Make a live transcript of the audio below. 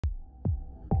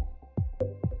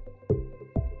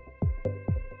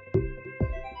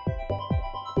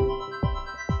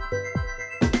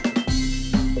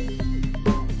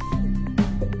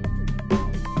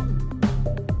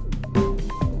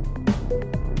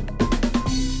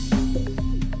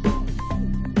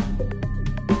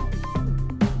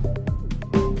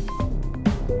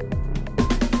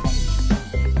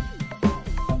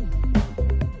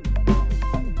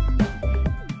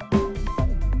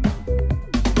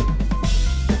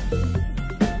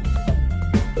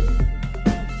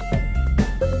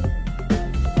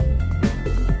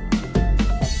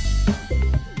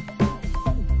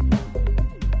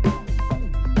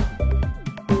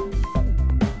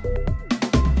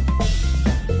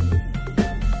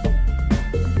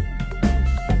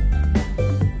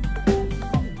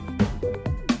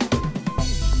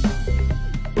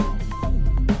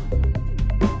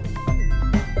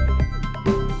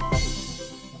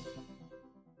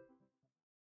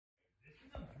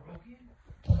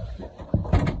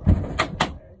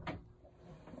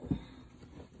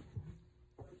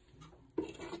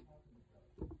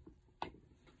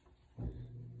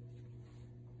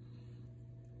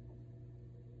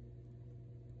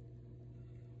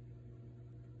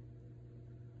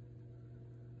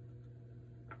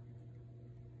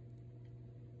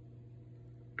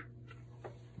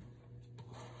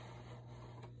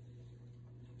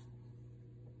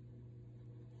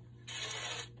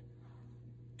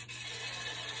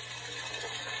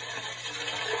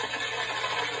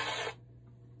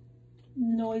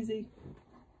noisy.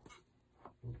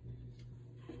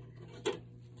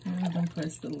 And don't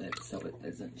press the lip so it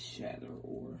doesn't shatter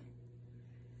or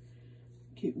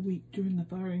get weak during the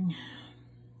firing.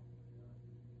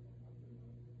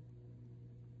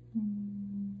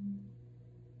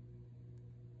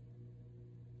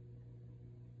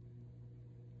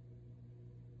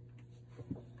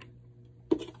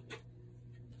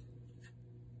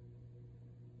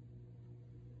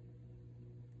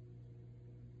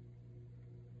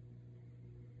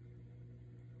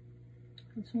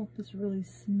 I just want this really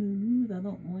smooth. I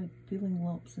don't like feeling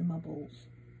lumps in my bowls.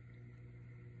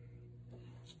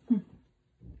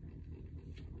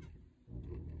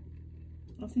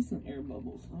 I see some air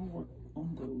bubbles. I'll work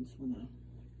on those when I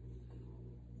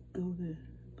go to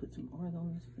put some art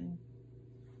on this thing.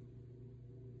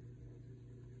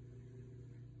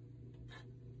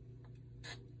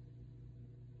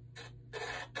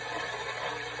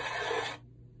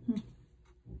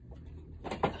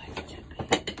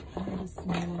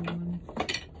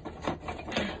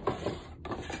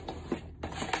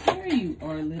 There you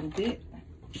are, a little bit.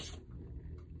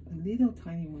 A little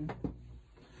tiny one.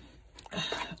 I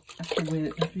have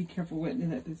to be careful wetting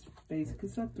it at this base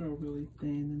because I throw really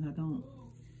thin and I don't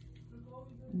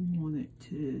want it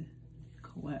to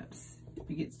collapse. If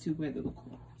it gets too wet, it'll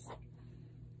collapse.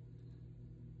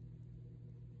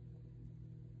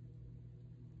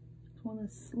 Just want a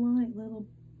slight little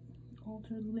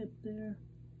altered lip there.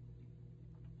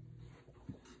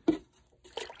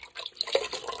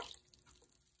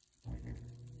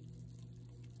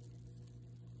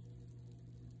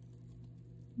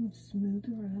 Smooth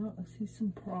her out. I see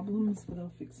some problems, but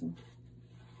I'll fix them.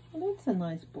 Well, that's a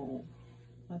nice bowl,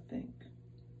 I think.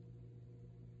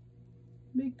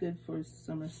 Be good for a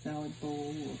summer salad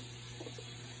bowl or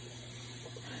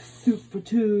soup for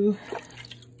two.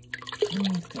 I'm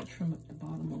just gonna trim up the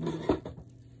bottom a little.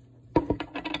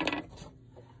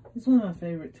 It's one of my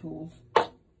favorite tools.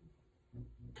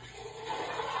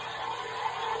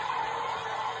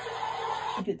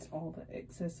 It gets all the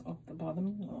excess off the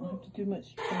bottom. I don't have to do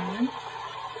much trimming.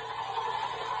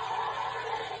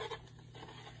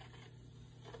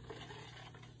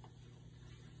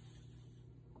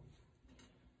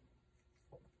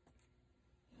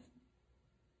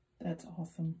 That's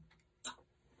awesome.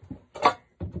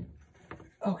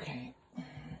 Okay.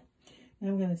 Now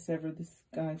I'm going to sever this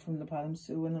guy from the bottom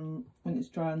so when it's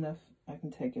dry enough, I can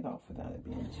take it off without it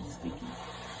being too sticky.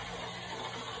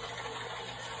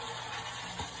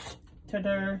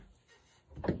 Ta-da!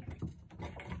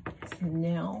 So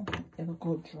now it'll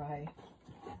go dry.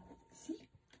 See?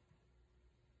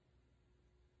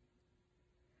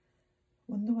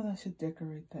 Wonder what I should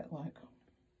decorate that like.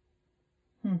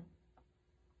 Gonna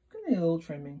need a little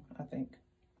trimming, I think.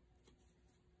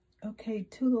 Okay,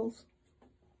 toodles.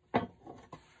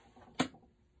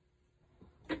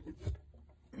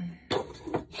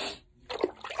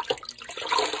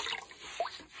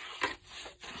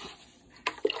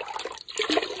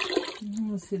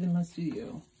 I'll sit in my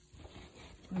studio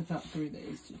for about 3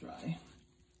 days to dry.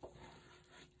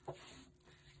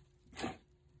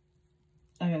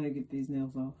 I gotta get these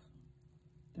nails off.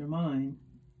 They're mine,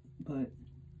 but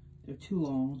they're too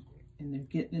long and they're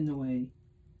getting in the way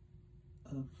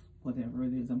of whatever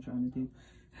it is I'm trying to do.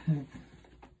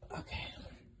 Okay.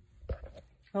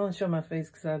 I want to show my face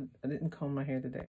because I didn't comb my hair today.